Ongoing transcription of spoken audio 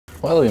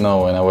Well, you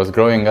know, when I was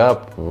growing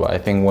up, I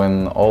think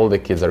when all the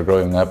kids are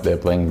growing up, they're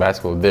playing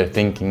basketball. They're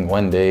thinking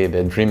one day,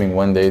 they're dreaming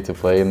one day to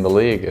play in the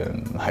league,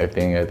 and I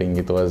think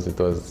it was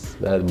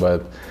that.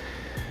 But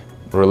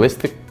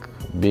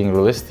being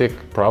realistic,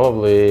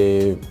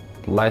 probably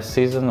last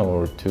season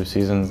or 2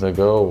 seasons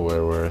ago,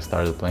 where we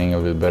started playing a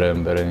bit better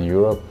and better in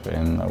Europe,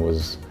 and I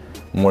was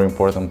a more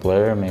important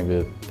player.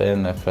 Maybe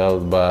then I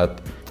felt,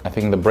 but I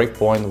think the break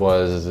point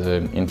was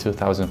in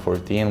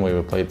 2014, where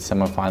we played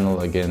semi-final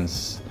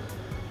against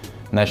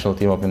national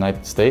team of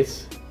United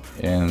States,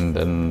 and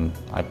then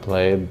I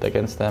played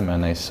against them,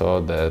 and I saw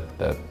that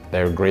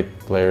they're great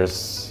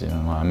players, you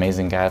know,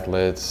 amazing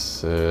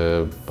athletes,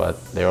 but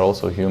they're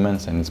also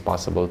humans, and it's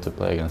possible to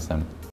play against them.